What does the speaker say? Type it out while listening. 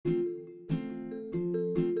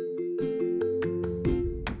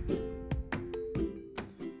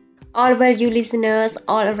All value listeners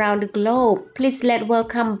all around the globe, please let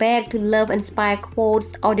welcome back to Love Inspire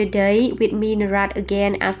Quotes of the Day with me Narat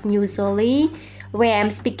again as usually, where I'm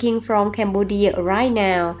speaking from Cambodia right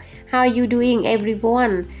now. How are you doing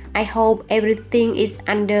everyone? I hope everything is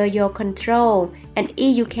under your control, and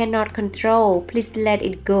if you cannot control, please let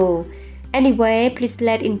it go. Anyway, please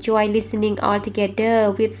let's enjoy listening all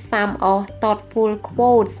together with some of thoughtful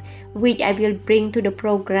quotes which I will bring to the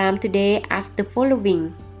program today as the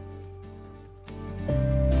following.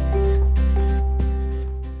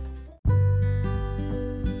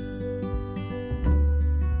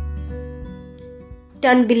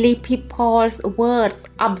 Don't believe people's words,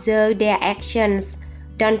 observe their actions.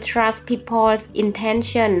 Don't trust people's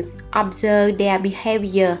intentions, observe their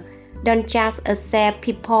behavior. Don't just accept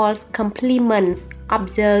people's compliments,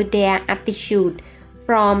 observe their attitude.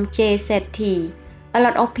 From JZT. A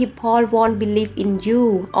lot of people won't believe in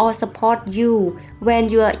you or support you when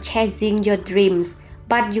you are chasing your dreams,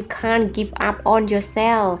 but you can't give up on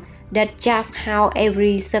yourself. That's just how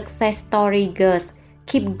every success story goes.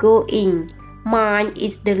 Keep going. Mine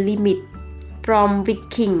is the limit. From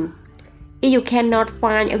Viking. If you cannot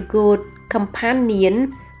find a good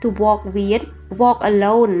companion to walk with, walk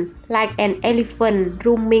alone, like an elephant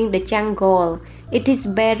roaming the jungle. It is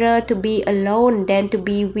better to be alone than to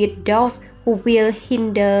be with those who will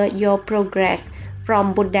hinder your progress.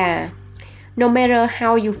 From Buddha. No matter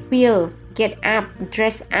how you feel, get up,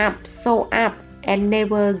 dress up, show up, and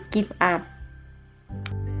never give up.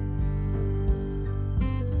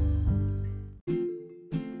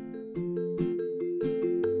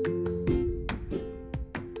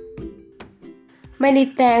 Many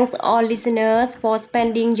thanks all listeners for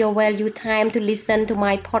spending your valuable time to listen to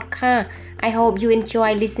my podcast. I hope you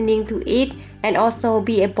enjoy listening to it and also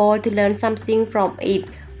be able to learn something from it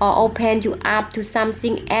or open you up to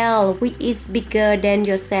something else which is bigger than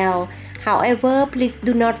yourself. However, please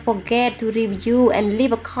do not forget to review and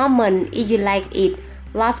leave a comment if you like it.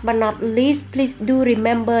 Last but not least, please do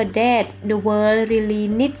remember that the world really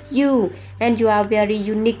needs you and you are very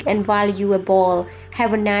unique and valuable.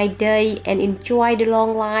 Have a nice day and enjoy the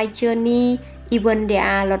long life journey, even there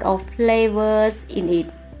are a lot of flavors in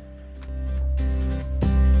it.